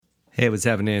Hey, what's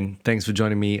happening? Thanks for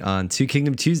joining me on Two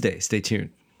Kingdom Tuesday. Stay tuned.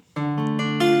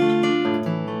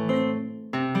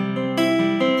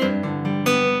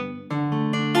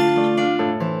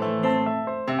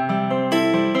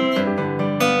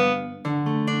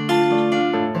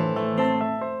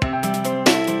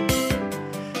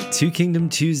 Two Kingdom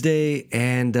Tuesday,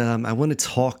 and I want to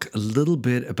talk a little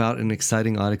bit about an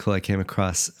exciting article I came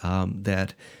across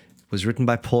that was written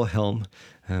by Paul Helm.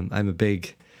 I'm a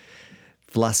big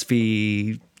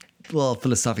philosophical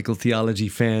theology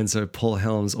fan, so Paul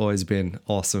Helm's always been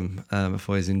awesome. I've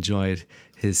always enjoyed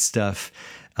his stuff.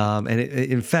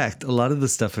 In fact, a lot of the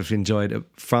stuff I've enjoyed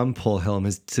from Paul Helm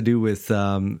has to do with,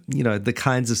 the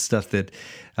kinds of stuff that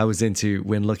I was into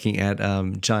when looking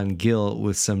at John Gill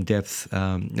with some depth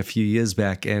a few years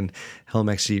back. And Helm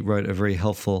actually wrote a very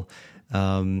helpful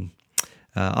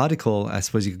article, I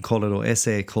suppose you could call it, or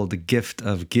essay called The Gift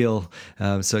of Gill.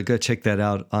 So go check that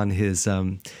out on his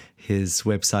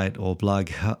website or blog.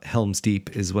 Helm's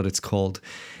Deep is what it's called.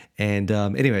 And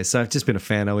anyway, so I've just been a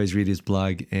fan. I always read his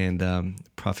blog and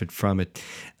profit from it.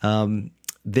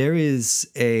 There is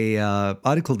a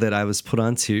article that I was put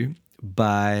onto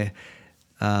by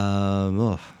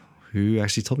who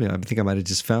actually told me. I think I might have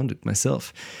just found it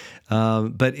myself.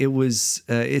 But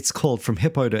it's called From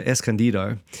Hippo to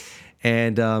Escondido.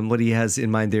 And what he has in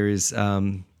mind there is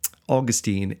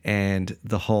Augustine and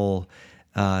the whole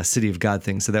City of God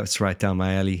thing. So that's right down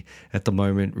my alley at the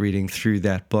moment, reading through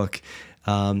that book.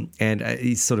 And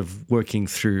he's sort of working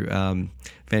through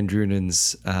Van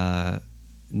Druenen's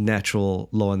Natural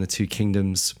Law in the Two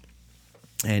Kingdoms,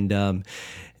 and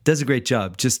does a great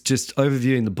job just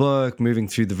overviewing the book, moving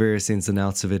through the various ins and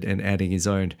outs of it, and adding his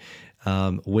own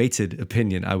weighted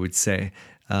opinion, I would say,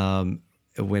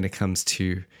 when it comes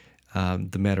to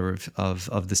the matter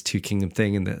of this two kingdom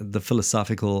thing, and the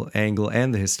philosophical angle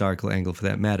and the historical angle for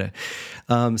that matter.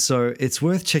 So it's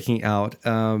worth checking out.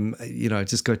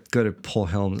 Just go to Paul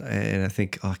Helm, and I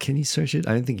think, can you search it?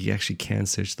 I don't think you actually can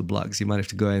search the blogs. You might have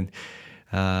to go in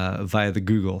via the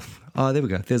Google. Oh, there we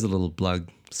go. There's a little blog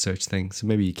search thing. So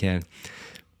maybe you can.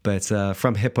 But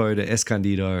From Hippo to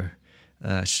Escondido,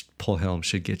 Paul Helm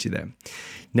should get you there.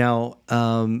 Now,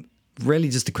 really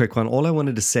just a quick one. All I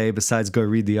wanted to say, besides go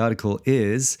read the article,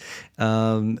 is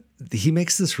he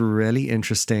makes this really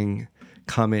interesting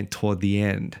comment toward the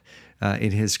end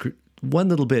in his one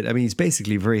little bit. I mean, he's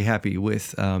basically very happy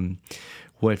with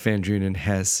what Van Druenen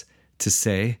has to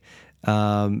say.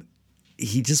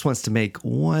 He just wants to make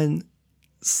one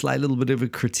slight little bit of a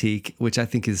critique, which I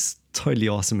think is totally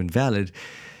awesome and valid.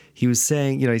 He was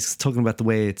saying, he's talking about the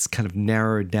way it's kind of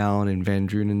narrowed down in Van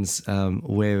Druenen's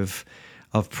way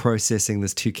of processing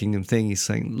this two kingdom thing. He's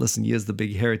saying, listen, here's the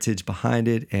big heritage behind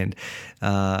it, and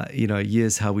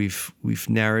here's how we've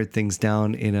narrowed things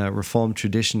down in a Reformed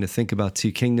tradition to think about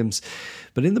two kingdoms,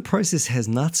 but in the process has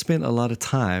not spent a lot of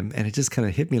time, and it just kind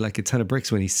of hit me like a ton of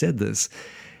bricks when he said this.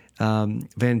 Van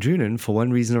Druenen, for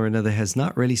one reason or another, has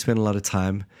not really spent a lot of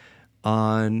time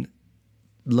on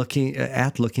looking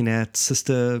at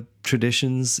sister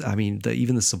traditions. I mean,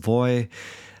 even the Savoy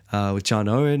with John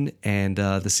Owen, and the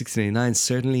 1689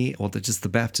 certainly, or just the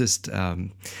Baptist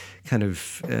kind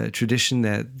of tradition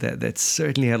that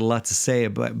certainly had a lot to say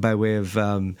by way of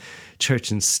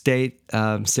church and state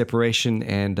separation,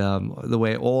 and the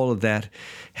way all of that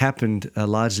happened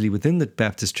largely within the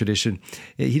Baptist tradition.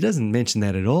 He doesn't mention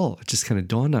that at all. It just kind of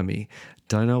dawned on me.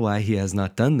 Don't know why he has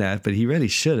not done that, but he really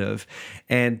should have.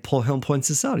 And Paul Helm points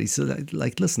this out. He said,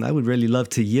 listen, I would really love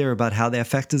to hear about how that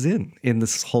factors in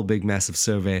this whole big, massive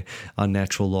survey on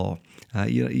natural law.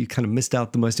 You kind of missed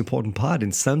out the most important part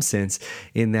in some sense,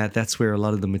 in that's where a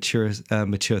lot of the mature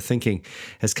thinking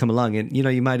has come along. And,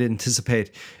 you might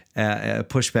anticipate a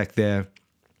pushback there.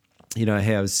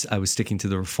 Hey, I was sticking to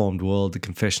the Reformed world, the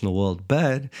confessional world.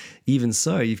 But even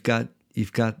so, you've got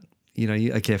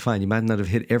okay, fine, you might not have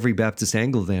hit every Baptist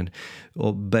angle then,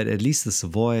 but at least the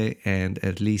Savoy and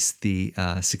at least the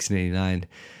 1689.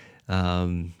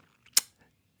 And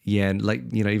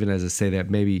even as I say that,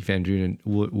 maybe Van Druenen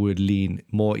would lean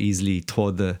more easily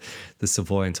toward the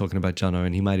Savoy and talking about John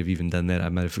Owen. He might have even done that. I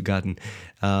might have forgotten.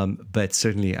 But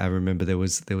certainly I remember there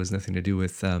was nothing to do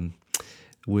with much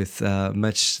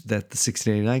that the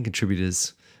 1689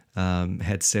 contributors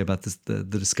had to say about the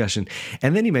discussion.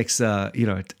 And then he makes a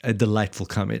delightful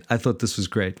comment. I thought this was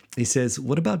great. He says,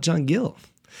 what about John Gill?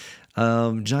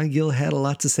 John Gill had a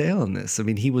lot to say on this. I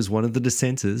mean, he was one of the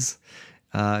dissenters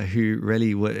who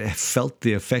really felt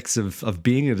the effects of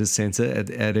being a dissenter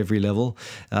at every level.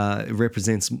 It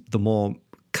represents the more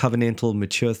covenantal,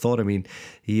 mature thought. I mean,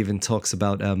 he even talks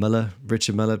about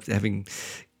Richard Miller, having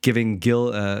giving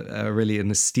Gil a really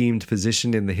an esteemed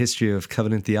position in the history of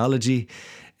covenant theology,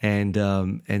 and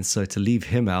so to leave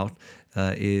him out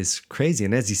is crazy.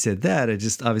 And as he said that, it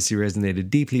just obviously resonated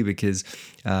deeply because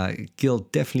Gil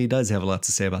definitely does have a lot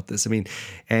to say about this. I mean,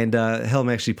 and Helm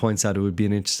actually points out it would be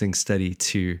an interesting study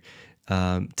to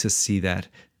see that,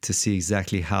 to see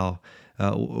exactly how.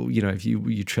 If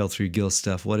you trail through Gil's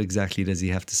stuff, what exactly does he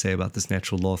have to say about this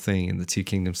natural law thing and the two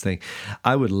kingdoms thing?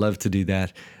 I would love to do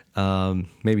that.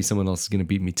 Maybe someone else is going to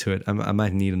beat me to it. I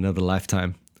might need another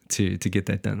lifetime to get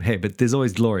that done. Hey, but there's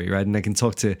always glory, right? And I can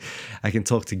talk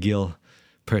to Gil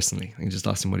personally. I can just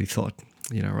ask him what he thought,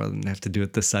 rather than have to do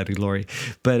it this side of glory.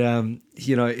 But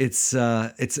it's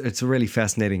a really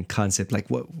fascinating concept. Like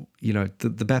what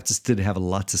the Baptists did have a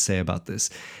lot to say about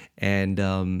this,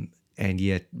 and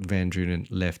yet Van Drunen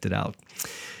left it out.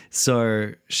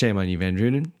 So shame on you, Van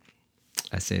Drunen.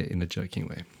 I say it in a joking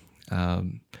way.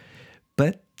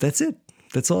 But that's it.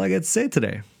 That's all I got to say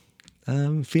today.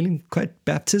 I'm feeling quite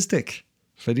Baptistic,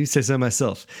 if I do say so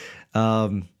myself.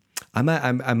 I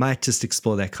might just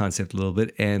explore that concept a little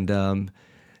bit, and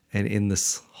in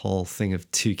this whole thing of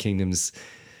two kingdoms,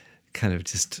 kind of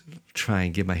just try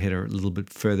and get my head a little bit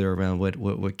further around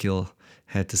what Gil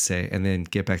had to say, and then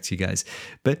get back to you guys.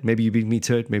 But maybe you beat me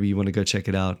to it. Maybe you want to go check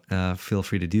it out. Feel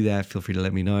free to do that. Feel free to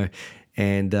let me know.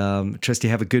 And trust you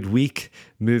have a good week.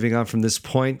 Moving on from this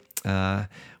point,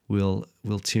 we'll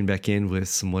tune back in with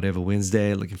some Whatever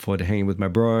Wednesday. Looking forward to hanging with my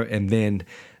bro, and then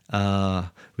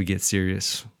we get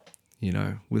serious,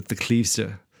 with the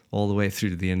Cleavester all the way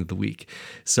through to the end of the week.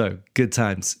 So good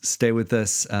times. Stay with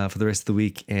us for the rest of the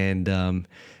week, and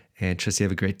trust you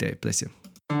have a great day. Bless you.